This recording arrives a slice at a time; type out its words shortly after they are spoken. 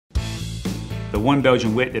The one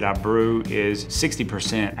Belgian Wit that I brew is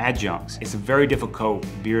 60% adjuncts. It's a very difficult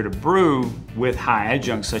beer to brew with high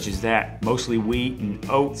adjuncts such as that. Mostly wheat and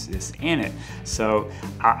oats is in it. So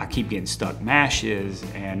I keep getting stuck mashes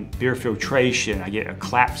and beer filtration. I get a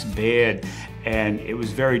collapsed bed, and it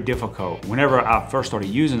was very difficult. Whenever I first started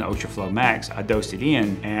using the Ultraflo Max, I dosed it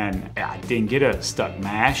in and I didn't get a stuck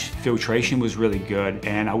mash. Filtration was really good,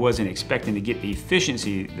 and I wasn't expecting to get the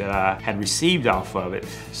efficiency that I had received off of it.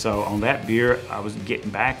 So on that beer, I was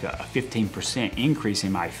getting back a 15% increase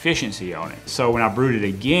in my efficiency on it. So when I brewed it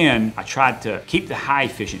again, I tried to keep the high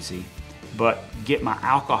efficiency, but get my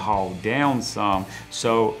alcohol down some,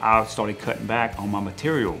 so I started cutting back on my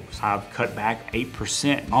materials. I've cut back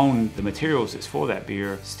 8% on the materials that's for that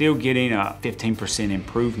beer, still getting a 15%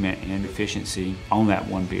 improvement in efficiency on that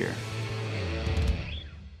one beer.